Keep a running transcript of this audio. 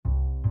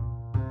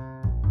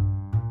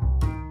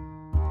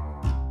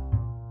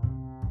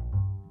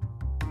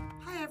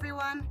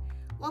everyone.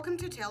 Welcome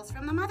to Tales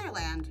from the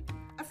Motherland.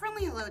 A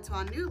friendly hello to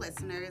all new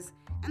listeners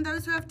and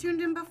those who have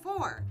tuned in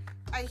before.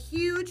 A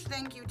huge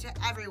thank you to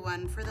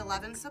everyone for the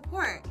love and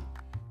support.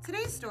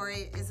 Today's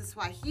story is a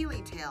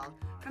Swahili tale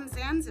from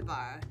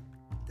Zanzibar.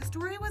 The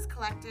story was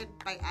collected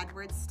by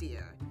Edward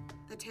Steere.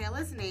 The tale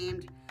is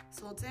named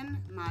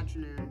Sultan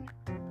Majnun.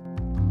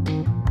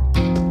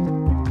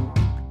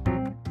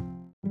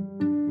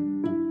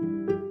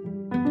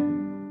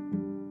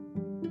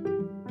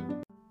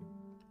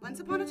 Once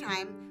upon a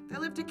time, there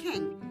lived a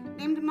king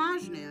named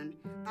Majnun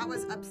that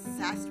was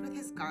obsessed with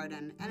his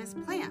garden and his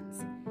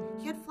plants.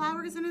 He had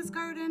flowers in his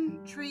garden,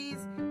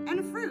 trees,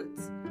 and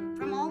fruits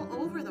from all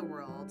over the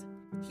world.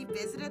 He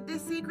visited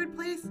this sacred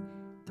place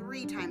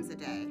 3 times a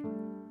day.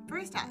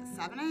 First at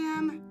 7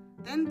 a.m.,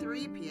 then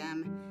 3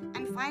 p.m.,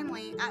 and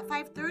finally at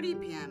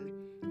 5:30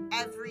 p.m.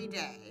 every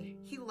day.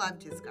 He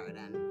loved his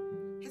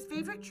garden. His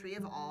favorite tree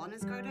of all in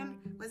his garden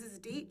was his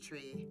date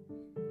tree.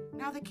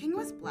 Now the king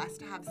was blessed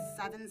to have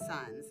 7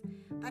 sons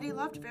that he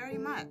loved very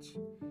much,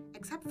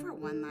 except for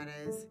one, that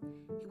is.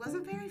 He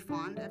wasn't very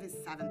fond of his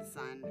 7th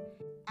son,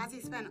 as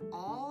he spent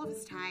all of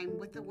his time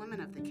with the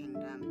women of the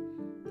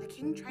kingdom. The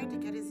king tried to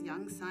get his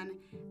young son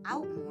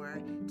out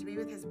more to be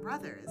with his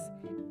brothers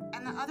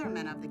and the other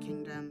men of the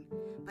kingdom,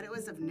 but it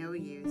was of no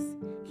use.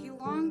 He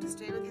longed to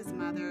stay with his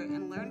mother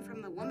and learn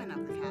from the women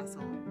of the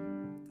castle.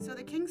 So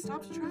the king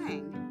stopped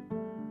trying.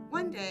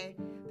 One day,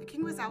 the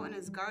king was out in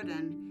his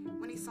garden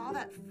when he saw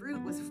that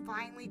fruit was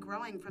finally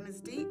growing from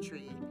his date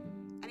tree,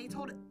 and he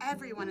told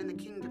everyone in the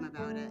kingdom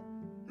about it.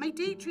 "My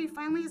date tree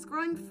finally is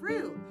growing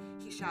fruit,"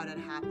 he shouted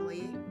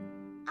happily.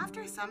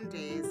 After some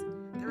days,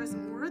 there was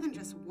more than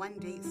just one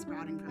date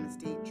sprouting from his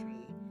date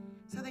tree.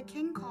 So the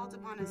king called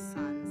upon his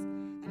sons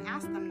and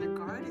asked them to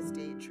guard his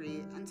date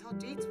tree until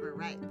dates were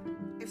ripe.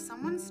 If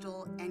someone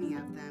stole any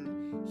of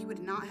them, he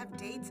would not have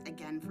dates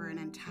again for an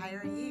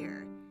entire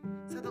year.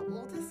 So the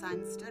oldest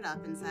son stood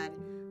up and said,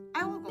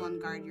 "I will go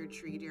and guard your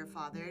tree, dear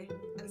father."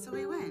 And so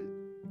he went.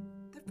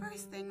 The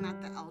first thing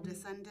that the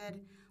eldest son did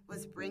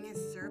was bring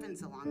his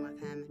servants along with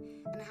him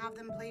and have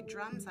them play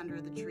drums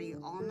under the tree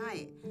all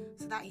night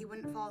so that he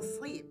wouldn't fall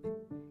asleep.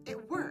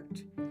 It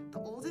worked. The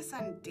oldest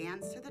son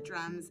danced to the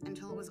drums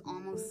until it was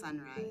almost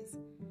sunrise.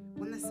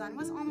 When the sun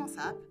was almost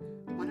up,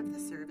 one of the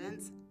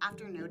servants,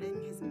 after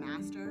noting his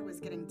master was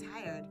getting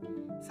tired,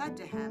 said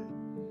to him,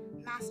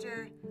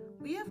 "Master,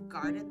 we have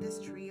guarded this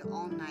tree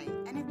all night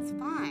and it's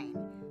fine.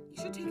 You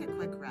should take a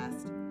quick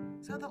rest."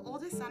 So the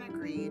oldest son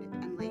agreed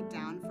and laid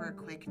down for a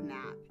quick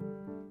nap,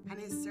 and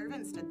his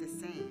servants did the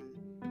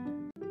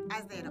same,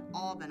 as they had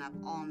all been up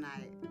all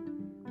night.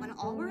 When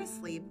all were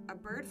asleep, a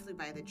bird flew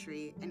by the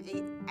tree and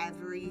ate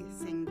every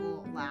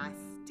single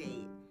last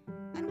date.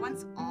 And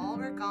once all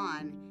were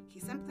gone, he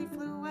simply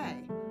flew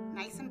away,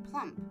 nice and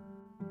plump.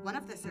 One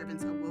of the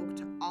servants awoke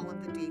to all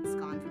of the dates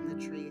gone from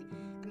the tree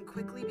and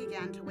quickly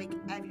began to wake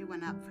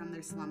everyone up from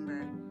their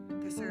slumber.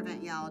 The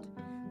servant yelled,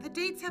 "The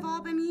dates have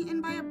all been eaten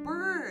by a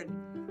bird!"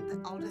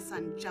 The eldest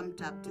son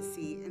jumped up to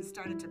see and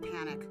started to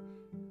panic.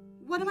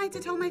 "What am I to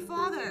tell my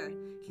father?"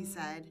 he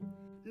said.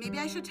 "Maybe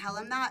I should tell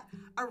him that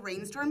a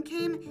rainstorm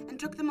came and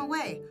took them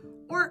away,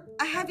 or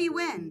a heavy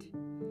wind."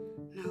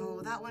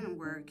 No, that wouldn't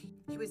work.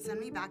 He would send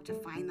me back to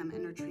find them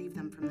and retrieve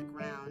them from the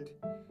ground.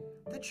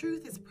 The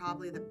truth is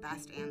probably the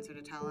best answer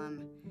to tell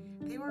him.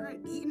 They were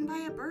eaten by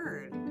a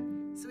bird.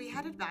 So he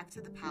headed back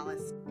to the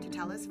palace to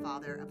tell his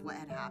father of what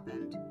had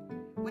happened.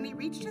 When he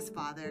reached his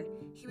father,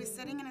 he was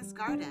sitting in his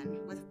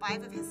garden with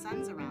 5 of his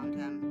sons around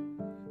him.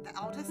 The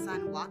eldest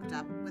son walked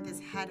up with his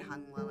head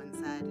hung low and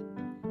said,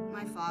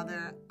 "My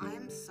father, I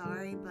am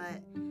sorry,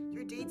 but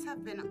your dates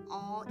have been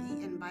all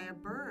eaten by a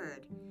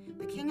bird."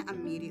 The king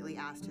immediately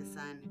asked his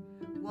son,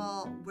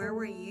 "Well, where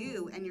were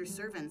you and your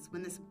servants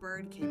when this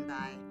bird came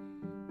by?"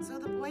 So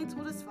the boy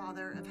told his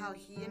father of how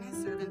he and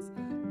his servants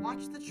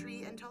watched the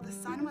tree until the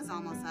sun was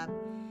almost up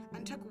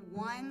and took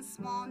one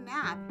small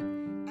nap,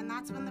 and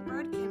that's when the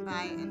bird came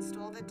by and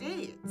stole the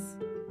dates.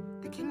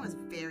 The king was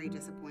very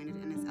disappointed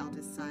in his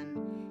eldest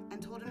son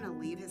and told him to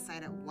leave his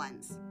sight at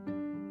once.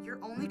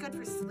 "You're only good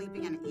for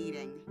sleeping and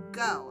eating.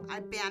 Go, I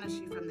banish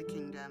you from the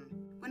kingdom.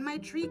 When my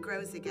tree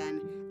grows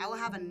again, I will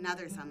have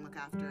another son look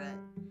after it."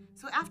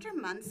 So after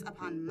months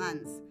upon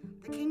months,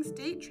 the king's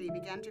date tree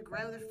began to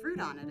grow the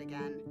fruit on it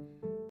again.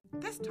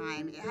 This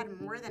time, it had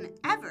more than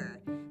ever,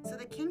 so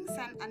the king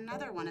sent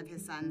another one of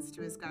his sons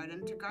to his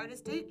garden to guard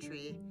his date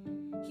tree.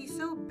 He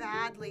so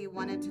badly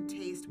wanted to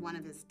taste one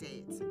of his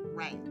dates,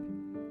 ripe.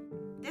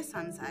 This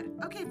son said,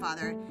 "Okay,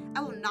 father,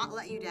 I will not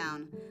let you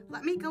down.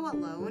 Let me go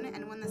alone,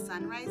 and when the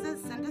sun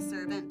rises, send a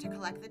servant to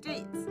collect the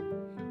dates."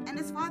 And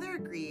his father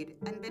agreed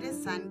and bid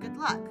his son good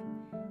luck.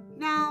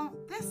 Now,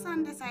 this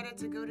son decided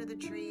to go to the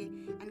tree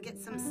and get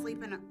some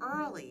sleep in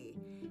early.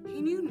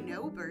 He knew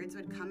no birds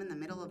would come in the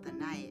middle of the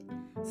night,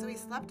 so he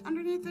slept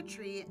underneath the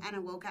tree and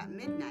awoke at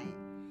midnight.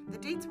 The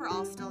dates were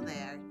all still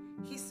there.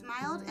 He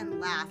smiled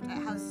and laughed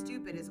at how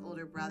stupid his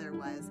older brother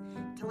was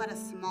to let a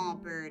small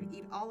bird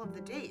eat all of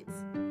the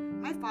dates.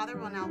 "My father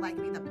will now like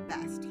me the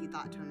best," he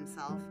thought to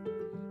himself.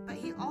 but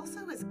he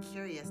also was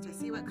curious to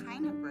see what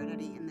kind of bird had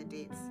eaten the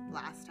dates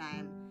last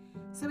time.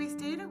 So he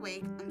stayed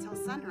awake until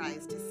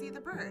sunrise to see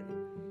the bird.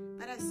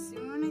 But as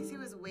soon as he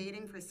was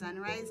waiting for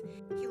sunrise,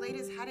 he laid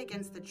his head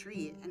against the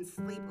tree and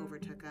sleep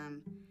overtook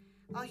him.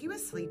 While he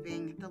was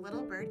sleeping, the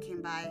little bird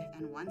came by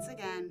and once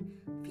again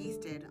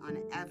feasted on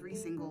every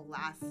single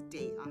last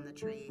date on the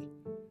tree.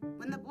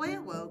 When the boy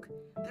awoke,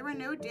 there were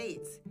no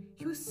dates.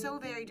 He was so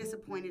very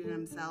disappointed in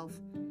himself.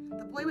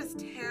 The boy was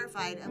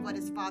terrified of what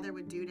his father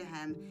would do to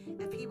him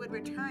if he would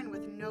return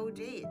with no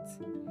dates.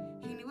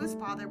 He knew his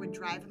father would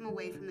drive him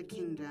away from the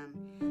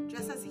kingdom,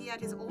 just as he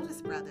had his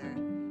oldest brother.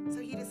 So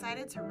he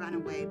decided to run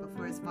away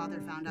before his father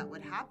found out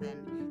what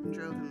happened and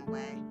drove him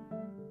away.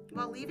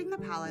 While leaving the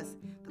palace,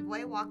 the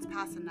boy walked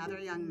past another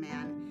young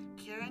man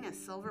carrying a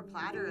silver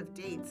platter of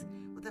dates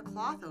with a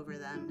cloth over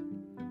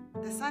them.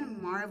 The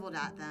son marveled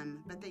at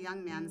them, but the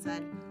young man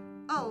said,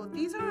 "Oh,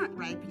 these aren't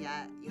ripe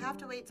yet. You have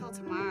to wait till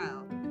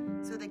tomorrow."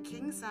 So the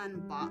king's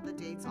son bought the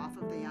dates off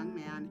of the young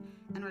man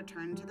and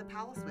returned to the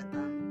palace with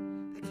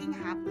them. The king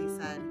happily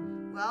said,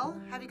 "Well,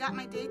 have you got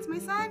my dates, my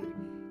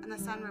son?" And the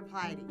son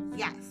replied,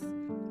 "Yes,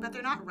 but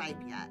they're not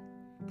ripe yet."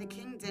 The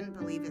king didn't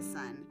believe his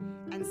son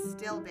and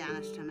still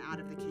banished him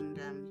out of the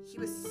kingdom. He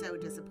was so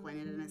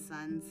disappointed in his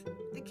sons.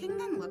 The king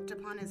then looked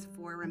upon his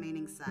 4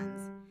 remaining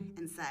sons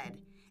and said,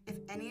 "If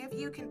any of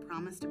you can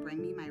promise to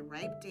bring me my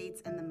ripe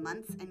dates in the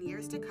months and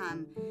years to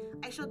come,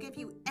 I shall give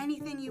you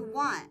anything you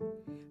want."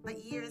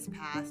 But years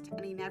passed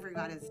and he never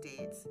got his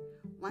dates.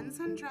 One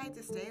son tried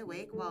to stay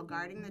awake while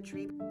guarding the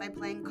tree by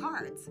playing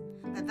cards,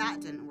 but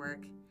that didn't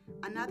work.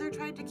 Another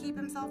tried to keep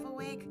himself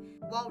awake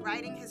while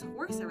riding his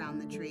horse around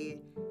the tree,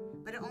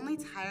 but it only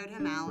tired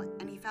him out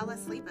and he fell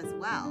asleep as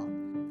well,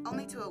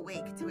 only to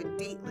awake to a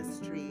dateless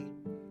tree.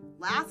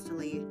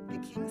 Lastly, the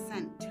king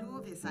sent 2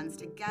 of his sons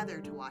together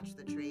to watch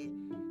the tree.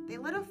 They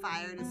lit a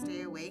fire to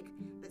stay awake,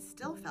 but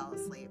still fell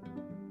asleep.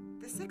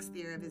 The 6th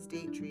year of his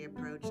date tree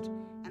approached,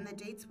 and the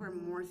dates were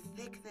more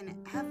thick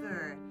than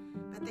ever.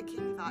 But the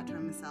king thought to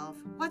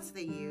himself, "What's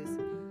the use?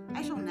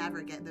 I shall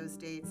never get those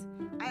dates.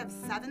 I have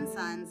 7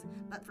 sons,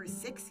 but for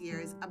 6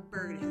 years a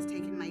bird has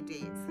taken my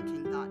dates," the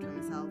king thought to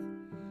himself.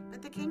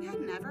 But the king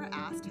had never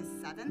asked his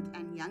 7th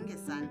and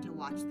youngest son to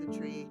watch the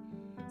tree.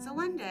 So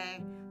one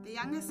day, the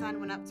youngest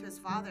son went up to his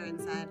father and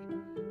said,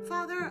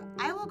 "Father,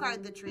 I will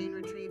guard the tree and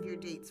retrieve your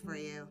dates for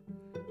you."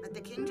 But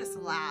the king just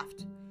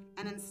laughed.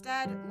 And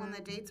instead, when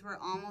the dates were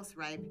almost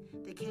ripe,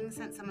 the king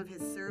sent some of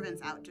his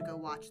servants out to go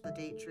watch the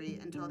date tree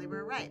until they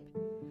were ripe.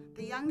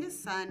 The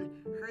youngest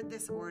son heard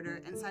this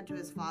order and said to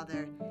his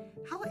father,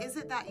 "How is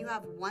it that you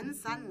have 1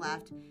 son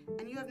left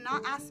and you have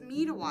not asked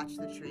me to watch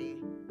the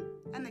tree?"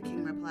 And the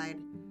king replied,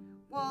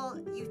 "Well,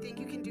 you think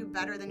you can do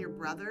better than your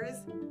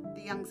brothers?"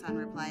 The young son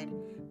replied,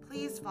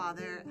 "Please,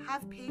 father,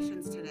 have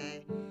patience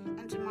today,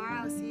 and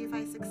tomorrow see if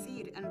I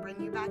succeed and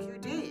bring you back your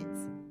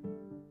dates."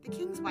 The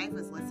king's wife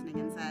was listening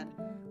and said,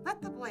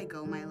 "Let the boy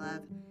go, my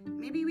love.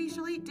 Maybe we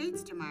shall eat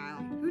dates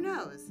tomorrow. Who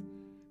knows?"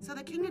 So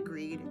the king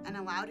agreed and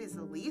allowed his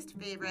least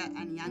favorite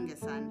and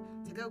youngest son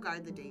to go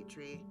guard the date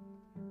tree.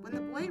 When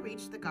the boy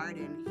reached the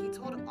garden, he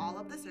told all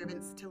of the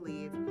servants to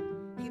leave.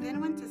 He then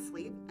went to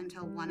sleep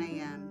until 1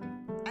 a.m.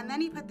 And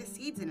then he put the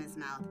seeds in his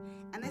mouth,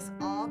 and this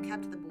all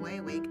kept the boy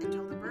awake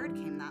until the bird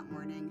came that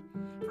morning,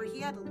 for he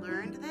had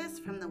learned this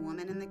from the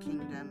woman in the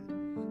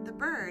kingdom. The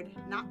bird,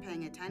 not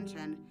paying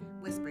attention,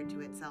 whispered to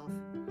itself,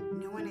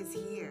 "No one is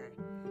here,"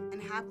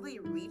 and happily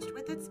reached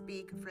with its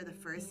beak for the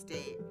first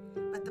date.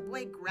 But the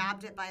boy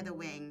grabbed it by the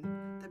wing.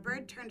 The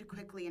bird turned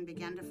quickly and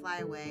began to fly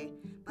away,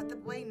 but the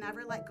boy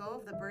never let go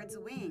of the bird's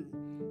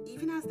wing,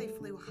 even as they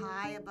flew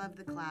high above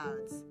the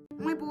clouds.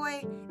 "My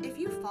boy, if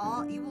you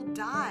fall, you will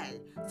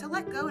die, so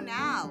let go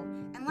now,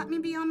 and let me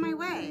be on my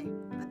way."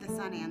 But the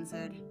son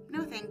answered,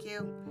 "No, thank you.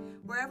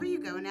 Wherever you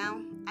go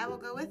now, I will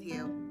go with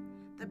you."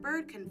 The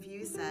bird,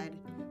 confused, said,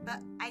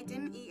 "But I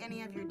didn't eat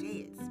any of your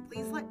dates.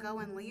 Please let go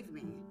and leave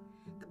me."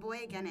 The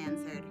boy again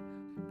answered,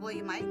 "Well,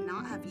 you might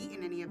not have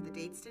eaten any of the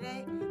dates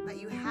today, but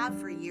you have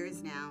for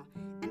years now,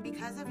 and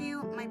because of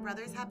you, my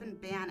brothers have been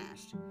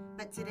banished.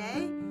 But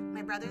today,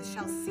 my brothers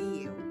shall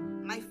see you.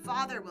 My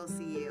father will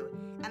see you,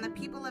 and the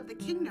people of the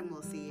kingdom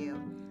will see you.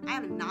 I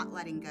am not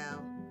letting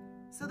go."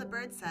 So the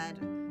bird said,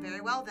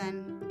 "Very well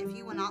then, if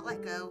you will not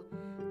let go,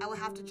 I will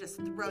have to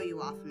just throw you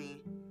off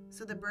me."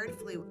 So the bird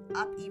flew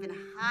up even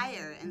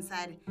higher and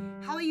said,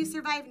 "How will you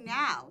survive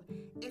now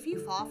if you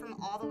fall from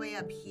all the way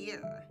up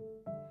here?"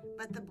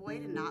 But the boy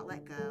did not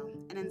let go,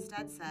 and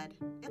instead said,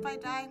 "If I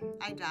die,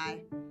 I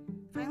die."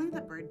 Finally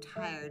the bird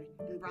tired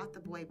and brought the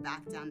boy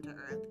back down to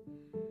earth.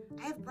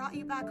 "I have brought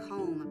you back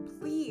home.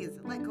 Please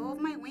let go of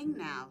my wing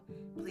now,"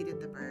 pleaded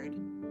the bird.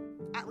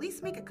 "At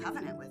least make a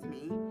covenant with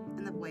me."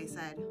 And the boy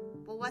said,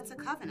 "Well, what's a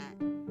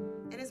covenant?"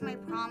 "It is my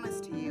promise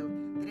to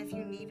you that if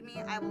you need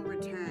me, I will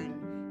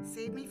return.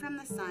 Save me from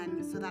the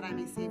sun so that I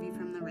may save you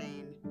from the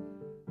rain."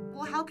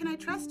 "Well, how can I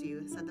trust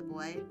you?" said the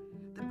boy.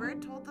 The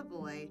bird told the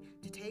boy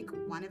to take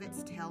one of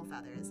its tail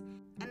feathers,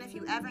 "And if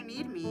you ever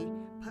need me,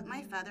 put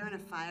my feather in a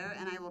fire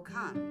and I will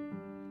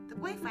come." The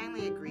boy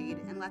finally agreed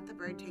and let the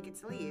bird take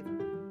its leave.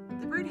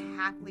 The bird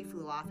happily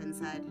flew off and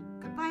said,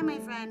 "Goodbye, my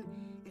friend.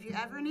 If you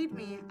ever need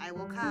me, I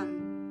will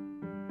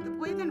come." The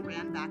boy then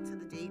ran back to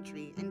the date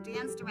tree and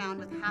danced around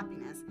with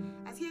happiness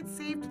as he had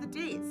saved the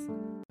dates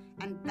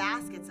and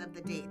baskets of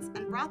the dates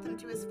and brought them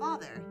to his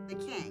father, the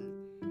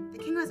king. The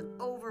king was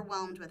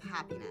overwhelmed with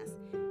happiness.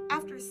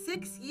 After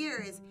 6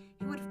 years,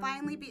 he would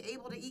finally be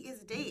able to eat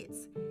his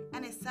dates,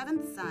 and his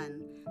 7th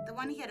son, the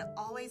one he had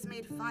always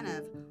made fun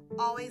of,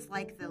 always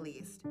liked the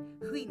least,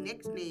 who he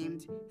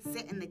nicknamed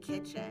Sit in the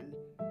Kitchen,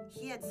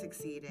 he had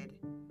succeeded.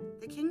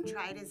 The king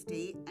tried his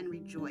date and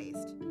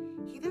rejoiced.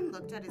 He then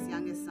looked at his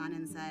youngest son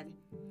and said,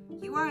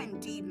 "You are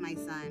indeed my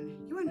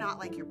son. You are not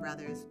like your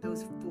brothers,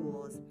 those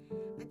fools.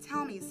 But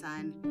tell me,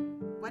 son,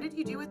 what did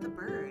you do with the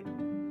bird?"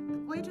 The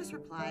boy just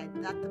replied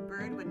that the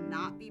bird would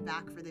not be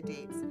back for the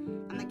dates,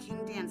 and the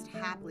king danced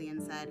happily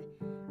and said,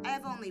 "I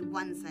have only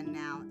one son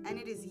now, and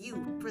it is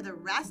you, for the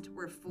rest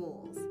were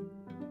fools."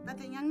 But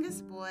the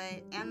youngest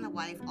boy and the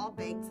wife all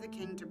begged the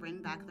king to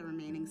bring back the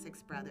remaining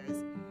 6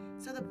 brothers.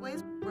 So the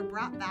boys were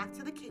brought back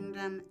to the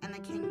kingdom, and the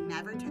king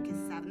never took his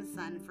 7th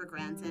son for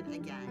granted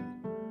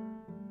again.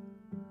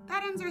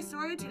 That ends our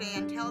story today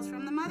in Tales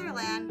from the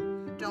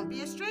Motherland. Don't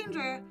be a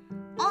stranger.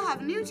 I'll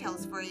have new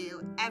tales for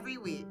you every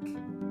week.